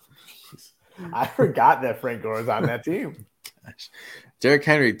 I forgot that Frank Gore was on that team. Gosh. Derrick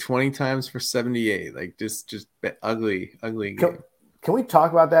Henry 20 times for 78. Like just ugly game. Can we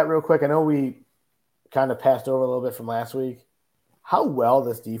talk about that real quick? I know we kind of passed over a little bit from last week. How well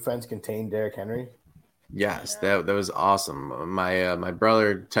this defense contained Derrick Henry? Yes, that was awesome. My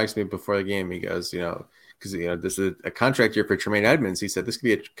brother texted me before the game. He goes, because this is a contract year for Tremaine Edmonds. He said this could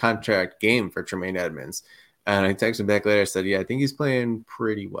be a contract game for Tremaine Edmonds. And I texted him back later. I said, yeah, I think he's playing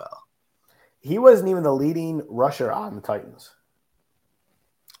pretty well. He wasn't even the leading rusher on the Titans.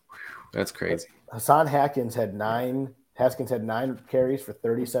 That's crazy. Hassan Haskins had 9 carries for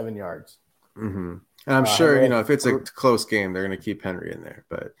 37 yards. Mm-hmm. And I'm sure, if it's a close game, they're going to keep Henry in there.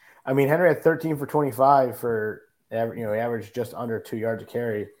 But I mean, Henry had 13 for 25 for average just under 2 yards a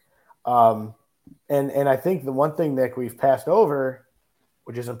carry. And I think the one thing that we've passed over,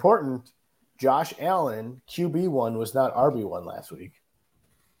 which is important, Josh Allen, QB1 was not RB1 last week.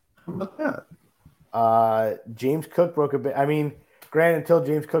 How about that? James Cook broke a bit. I mean, granted, until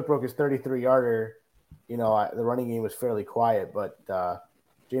James Cook broke his 33-yarder, the running game was fairly quiet, but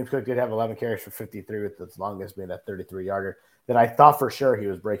James Cook did have 11 carries for 53 with the longest being that 33-yarder that I thought for sure he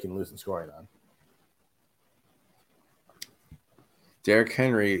was breaking loose and scoring on. Derrick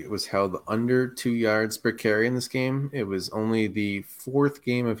Henry was held under 2 yards per carry in this game. It was only the 4th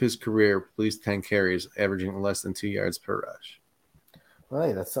game of his career with at least 10 carries, averaging less than 2 yards per rush. Well,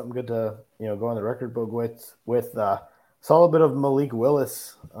 hey, that's something good to go on the record book with. Saw a bit of Malik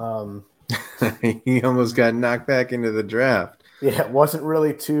Willis. He almost got knocked back into the draft. Yeah, wasn't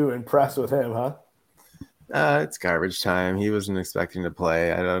really too impressed with him, huh? It's garbage time. He wasn't expecting to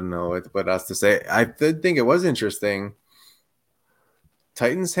play. I don't know what else to say. I did think it was interesting.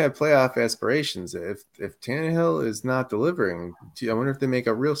 Titans have playoff aspirations. If Tannehill is not delivering, I wonder if they make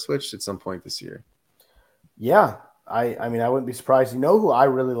a real switch at some point this year. Yeah, I mean, I wouldn't be surprised. You know who I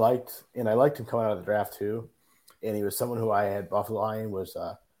really liked, and I liked him coming out of the draft too, and he was someone who I had Buffalo eyeing was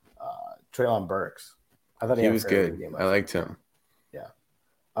Treylon Burks. I thought he was good. I liked him. Yeah.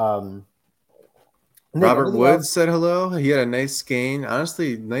 Robert Woods said hello. He had a nice gain.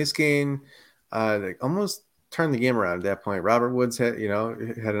 Honestly, nice gain. Almost turned the game around at that point. Robert Woods had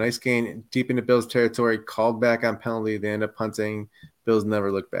a nice gain deep into Bills territory, called back on penalty. They end up punting. Bills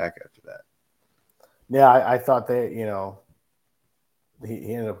never looked back after that. Yeah, I thought that,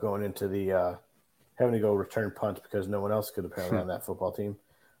 he ended up going into the having to go return punts because no one else could apparently on that football team.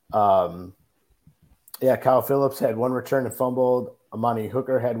 Yeah, Kyle Phillips had 1 return and fumbled. Amani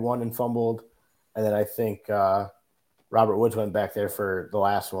Hooker had 1 and fumbled. And then I think Robert Woods went back there for the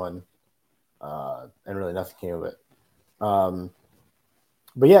last one, and really nothing came of it.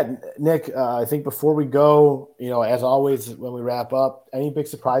 But yeah, Nick, I think before we go, as always, when we wrap up, any big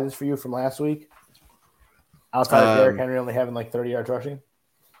surprises for you from last week? Outside of Derrick Henry only having 30 yards rushing?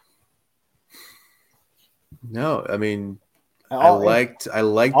 No, I mean, I liked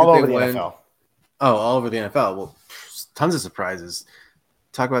all that over they the went. NFL. Oh, all over the NFL. Well, tons of surprises.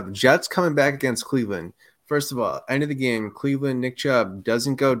 Talk about the Jets coming back against Cleveland. First of all, end of the game, Cleveland, Nick Chubb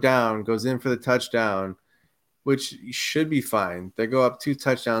doesn't go down, goes in for the touchdown, which should be fine. They go up 2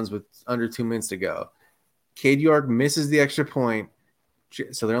 touchdowns with under 2 minutes to go. Cade York misses the extra point,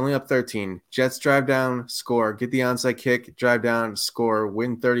 so they're only up 13. Jets drive down, score, get the onside kick, drive down, score,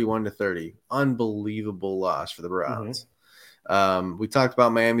 win 31-30. Unbelievable loss for the Browns. Mm-hmm. We talked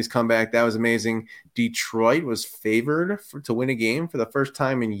about Miami's comeback. That was amazing. Detroit was favored to win a game for the first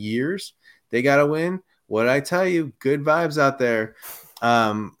time in years. They got a win. What did I tell you? Good vibes out there.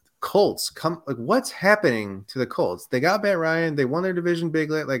 Colts, what's happening to the Colts? They got Matt Ryan. They won their division big.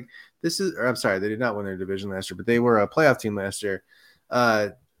 They did not win their division last year, but they were a playoff team last year.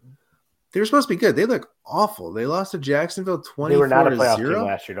 They were supposed to be good. They look awful. They lost to Jacksonville 24-0. They were not a playoff team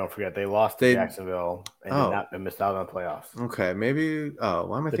last year. Don't forget, they lost to Jacksonville and missed out on the playoffs. Okay, maybe. Oh,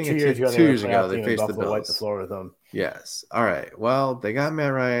 why am I thinking 2 years ago? 2 years ago they faced the Buffalo, Bills. wiped the floor with them. Yes. All right. Well, they got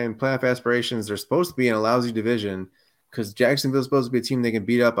Matt Ryan. Playoff aspirations. They're supposed to be in a lousy division because Jacksonville's supposed to be a team they can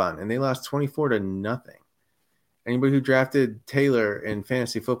beat up on, and they lost 24-0. Anybody who drafted Taylor in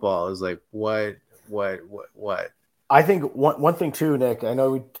fantasy football is like, what? I think one thing too, Nick. I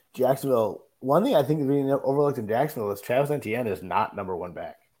know Jacksonville. One thing I think is being overlooked in Jacksonville is Travis Etienne is not number one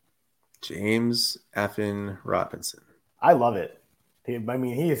back. James effing Robinson. I love it. He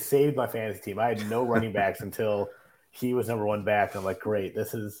has saved my fantasy team. I had no running backs until he was number one back. I'm like, great,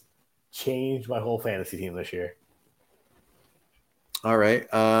 this has changed my whole fantasy team this year. All right.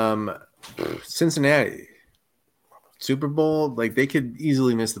 Cincinnati. Super Bowl, like they could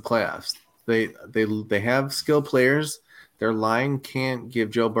easily miss the playoffs. They have skilled players. Their line can't give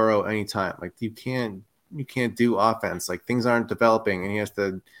Joe Burrow any time. Like you can't do offense. Like things aren't developing and he has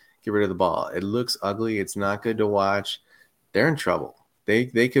to get rid of the ball. It looks ugly. It's not good to watch. They're in trouble.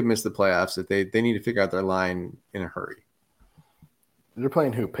 They could miss the playoffs if they need to figure out their line in a hurry. They're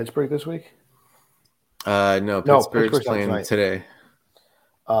playing who? Pittsburgh this week? No, Pittsburgh's playing today.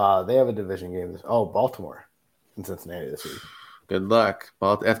 They have a division game. Baltimore and Cincinnati this week. Good luck.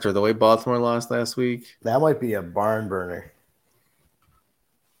 After the way Baltimore lost last week. That might be a barn burner.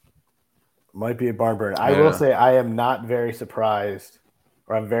 I will say I am not very surprised,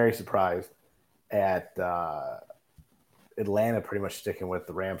 or I'm very surprised at Atlanta pretty much sticking with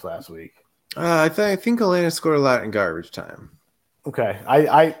the Rams last week. I think Atlanta scored a lot in garbage time. Okay.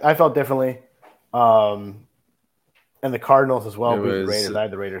 I felt differently. And the Cardinals as well. The Raiders. I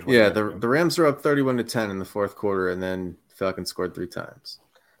had the Raiders. Yeah, the Rams were up 31-10 in the fourth quarter, and then Falcons scored 3 times.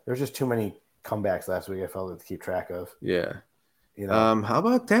 There's just too many comebacks last week I felt to keep track of. Yeah. How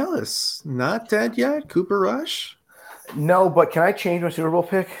about Dallas? Not dead yet? Cooper Rush? No, but can I change my Super Bowl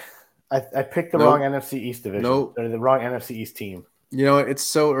pick? I picked the wrong NFC East division. Nope. Or the wrong NFC East team. You know, it's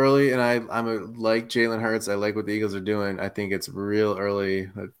so early, and I'm like Jalen Hurts. I like what the Eagles are doing. I think it's real early.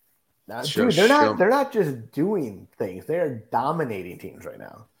 Dude, they're not just doing things; they are dominating teams right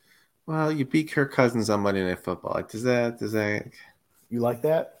now. Well, you beat Kirk Cousins on Monday Night Football. Like, does that? You like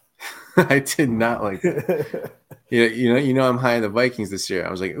that? I did not like that. You know, I'm high on the Vikings this year.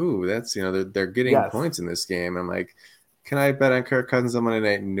 I was like, ooh, that's they're getting points in this game. I'm like, can I bet on Kirk Cousins on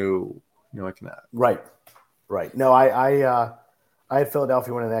Monday night? No, I cannot. Right. No, I had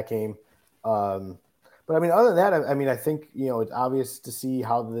Philadelphia winning that game. But I mean, other than that, I think it's obvious to see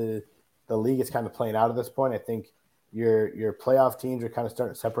how the league is kind of playing out at this point. I think your playoff teams are kind of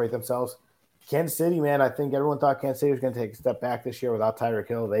starting to separate themselves. Kansas City, man, I think everyone thought Kansas City was going to take a step back this year without Tyreek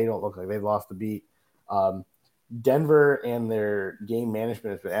Hill. They don't look like they've lost a beat. Denver and their game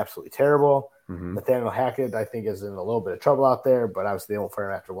management has been absolutely terrible. Mm-hmm. Nathaniel Hackett, I think, is in a little bit of trouble out there, but obviously they won't fire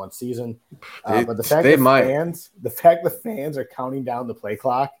him after one season. But the fact the fans are counting down the play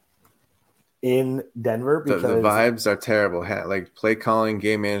clock in Denver because the vibes are terrible. Like play calling,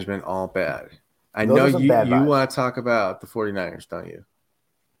 game management, all bad. I know you want to talk about the 49ers, don't you?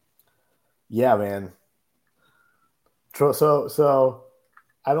 Yeah, man. So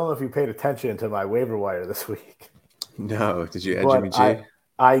I don't know if you paid attention to my waiver wire this week. No, did you add Jimmy G?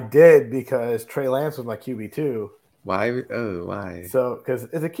 I did because Trey Lance was my QB2. Why? Oh, why? So because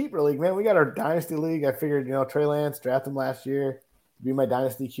it's a keeper league, man. We got our dynasty league. I figured, Trey Lance, draft him last year, be my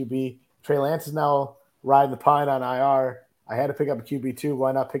dynasty QB. Trey Lance is now riding the pine on IR. I had to pick up a QB2.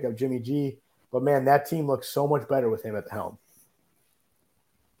 Why not pick up Jimmy G? But man, that team looks so much better with him at the helm.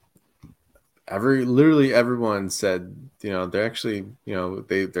 Literally everyone said, they're actually,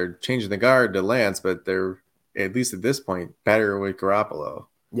 they're changing the guard to Lance, but they're at least at this point better with Garoppolo.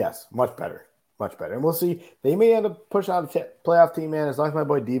 Yes, much better. And we'll see. They may end up pushing out a playoff team, man. As long as my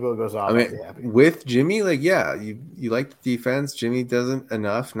boy Debo goes off, I'll be happy. With Jimmy, you like the defense. Jimmy doesn't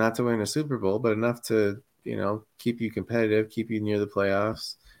enough not to win a Super Bowl, but enough to, keep you competitive, keep you near the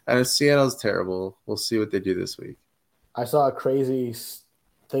playoffs. And Seattle's terrible. We'll see what they do this week. I saw a crazy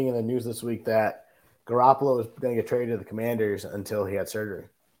thing in the news this week that Garoppolo was going to get traded to the Commanders until he had surgery.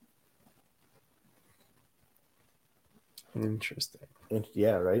 Interesting.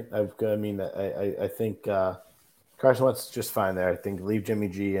 Yeah, right. I think Carson Wentz is just fine there. I think leave Jimmy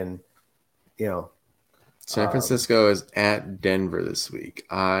G and San Francisco is at Denver this week.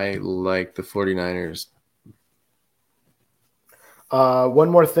 I like the 49ers. One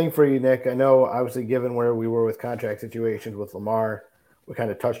more thing for you, Nick. I know, obviously, given where we were with contract situations with Lamar, we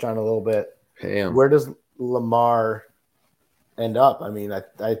kind of touched on it a little bit. Where does Lamar end up? I mean,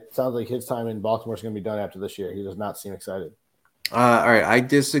 it sounds like his time in Baltimore is going to be done after this year. He does not seem excited. All right, I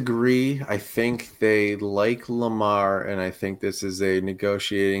disagree. I think they like Lamar, and I think this is a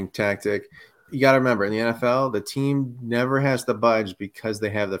negotiating tactic. You got to remember, in the NFL, the team never has to budge because they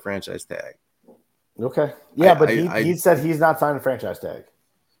have the franchise tag. Okay. Yeah, but he said he's not signing a franchise tag.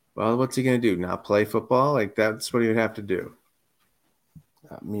 Well, what's he going to do? Not play football? Like, that's what he would have to do.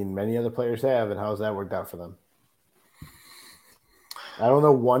 I mean, many other players have, and how's that worked out for them? I don't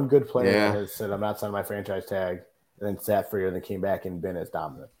know one good player Yeah. that has said, I'm not signing my franchise tag, and then sat for a year and then came back and been as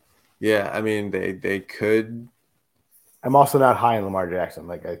dominant. Yeah, I mean, they could. I'm also not high on Lamar Jackson.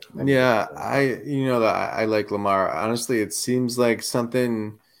 Like I like Lamar. Honestly, it seems like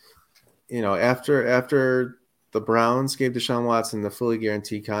something, after the Browns gave Deshaun Watson the fully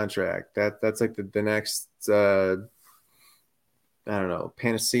guaranteed contract, that's like the next I don't know,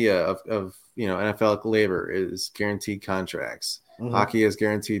 panacea of NFL labor is guaranteed contracts. Mm-hmm. Hockey is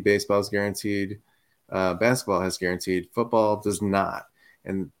guaranteed, baseball is guaranteed, basketball has guaranteed, football does not.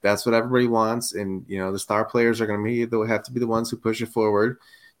 And that's what everybody wants. And, the star players are going to have to be the ones who push it forward.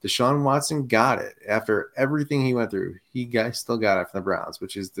 Deshaun Watson got it after everything he went through. Still got it from the Browns,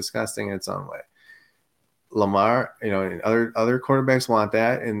 which is disgusting in its own way. Lamar, and other quarterbacks want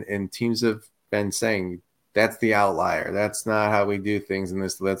that. And teams have been saying that's the outlier. That's not how we do things in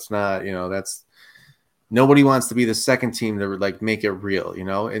this. That's not, nobody wants to be the second team to like make it real,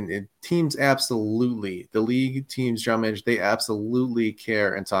 and teams absolutely, the league teams, general managers, they absolutely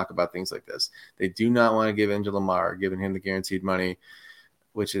care and talk about things like this. They do not want to give in to Lamar, giving him the guaranteed money,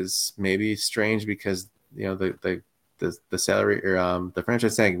 which is maybe strange because, the salary or the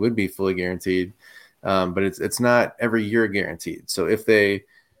franchise tag would be fully guaranteed. But it's not every year guaranteed. So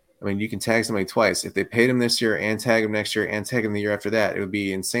you can tag somebody twice. If they paid him this year and tag him next year and tag him the year after that, it would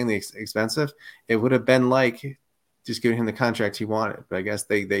be insanely expensive. It would have been like just giving him the contract he wanted. But I guess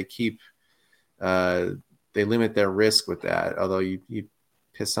they keep they limit their risk with that. Although you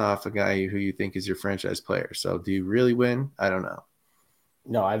piss off a guy who you think is your franchise player. So do you really win? I don't know.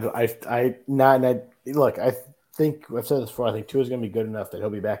 No, I not. Look, I think I've said this before. I think Tua is going to be good enough that he'll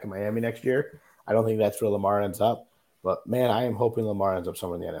be back in Miami next year. I don't think that's where Lamar ends up. But, man, I am hoping Lamar ends up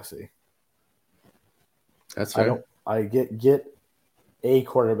somewhere in the NFC. That's fair. I get a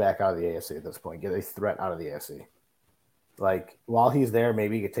quarterback out of the AFC at this point. Get a threat out of the AFC. Like, while he's there,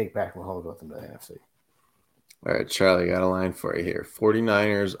 maybe you could take back Mahomes with him to the NFC. All right, Charlie, got a line for you here.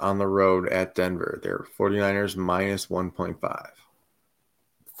 49ers on the road at Denver. They're 49ers minus 1.5.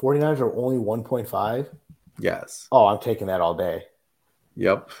 49ers are only 1.5? Yes. Oh, I'm taking that all day.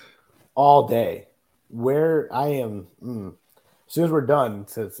 Yep. All day. Where I am, as soon as we're done,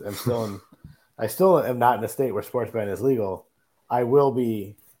 since I still am not in a state where sports betting is legal, I will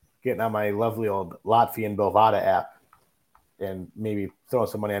be getting on my lovely old Latvian Bovada app and maybe throwing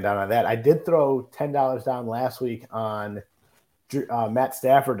some money down on that. I did throw $10 down last week on Matt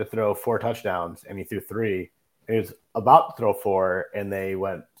Stafford to throw 4 touchdowns, and he threw 3. He was about to throw 4, and they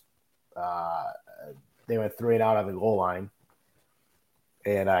went 3 and out on the goal line,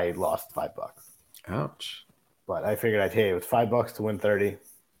 and I lost $5. Ouch. But I figured it was $5 to win 30.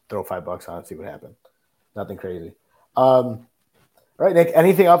 Throw $5 on and see what happened. Nothing crazy. All right, Nick,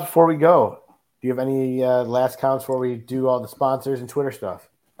 anything else before we go? Do you have any last comments before we do all the sponsors and Twitter stuff?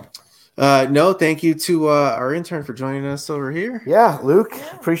 No, thank you to our intern for joining us over here. Yeah, Luke,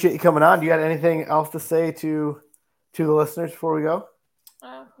 appreciate you coming on. Do you got anything else to say to the listeners before we go?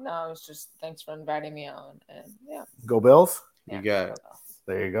 No, it's just thanks for inviting me on. And yeah. Go Bills. You got it.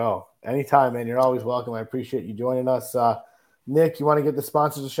 There you go. Anytime, man. You're always welcome. I appreciate you joining us. Nick, you want to give the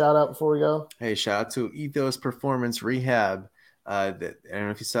sponsors a shout out before we go? Hey, shout out to Ethos Performance Rehab. I don't know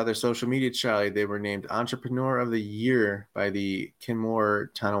if you saw their social media, Charlie. They were named Entrepreneur of the Year by the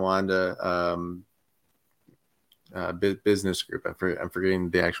Kenmore Tonawanda business group. I'm forgetting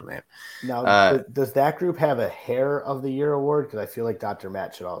the actual name. Now, does that group have a Hair of the Year award? Because I feel like Dr.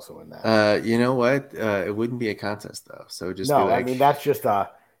 Matt should also win that. You know what? It wouldn't be a contest though. So just I mean that's just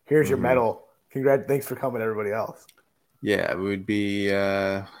here's your medal. Thanks for coming, everybody else. Yeah, it would be.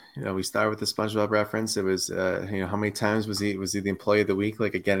 We started with the SpongeBob reference. It was how many times was he the employee of the week?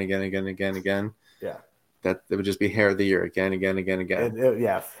 Like again. Yeah. That it would just be Hair of the Year again.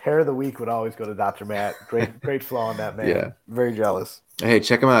 Yeah, Hair of the Week would always go to Dr. Matt. Great flaw on that man. Yeah. Very jealous. Hey,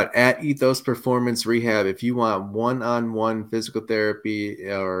 check him out at Ethos Performance Rehab. If you want one-on-one physical therapy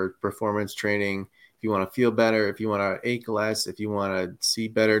or performance training, if you want to feel better, if you want to ache less, if you want to see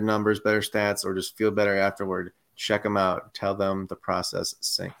better numbers, better stats, or just feel better afterward, check them out. Tell them the process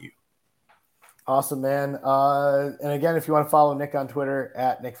sent you. Awesome, man. And again, if you want to follow Nick on Twitter,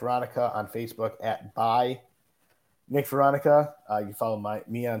 at Nick Veronica, on Facebook, at by Nick Veronica. You can follow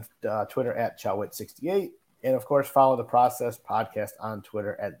me on Twitter, at Chowit68. And, of course, follow the Process Podcast on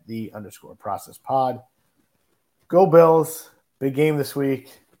Twitter at _ProcessPod. Go Bills. Big game this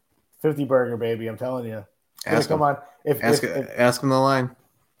week. 50 burger, baby. I'm telling you. Ask him. Come on. Ask him the line.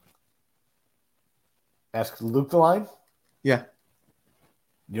 Ask Luke the line? Yeah.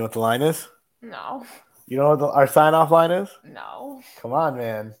 You know what the line is? No. You know what our sign-off line is? No. Come on,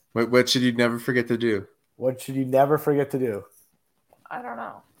 man. What should you never forget to do? What should you never forget to do? I don't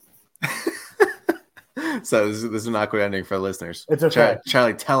know. So this is an awkward ending for listeners. It's okay.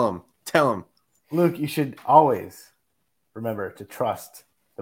 Charlie, tell him. Luke, you should always remember to trust